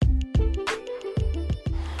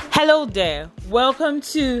Hello there. Welcome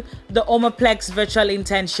to the Omaplex Virtual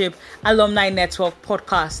Internship Alumni Network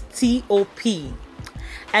podcast, TOP.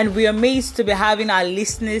 And we are amazed to be having our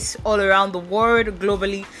listeners all around the world,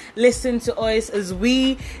 globally, listen to us as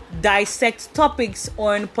we dissect topics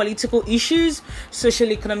on political issues,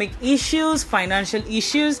 social-economic issues, financial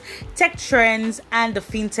issues, tech trends, and the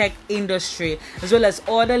fintech industry, as well as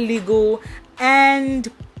other legal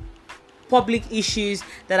and public issues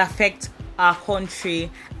that affect our country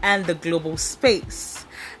and the global space.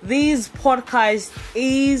 This podcast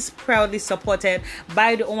is proudly supported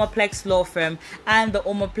by the Omaplex Law Firm and the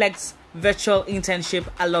Omaplex Virtual Internship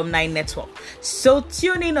Alumni Network. So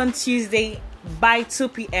tune in on Tuesday by 2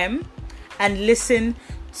 p.m. and listen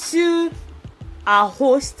to our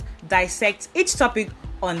host dissect each topic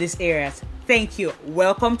on these areas. Thank you.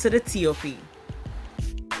 Welcome to the TOP.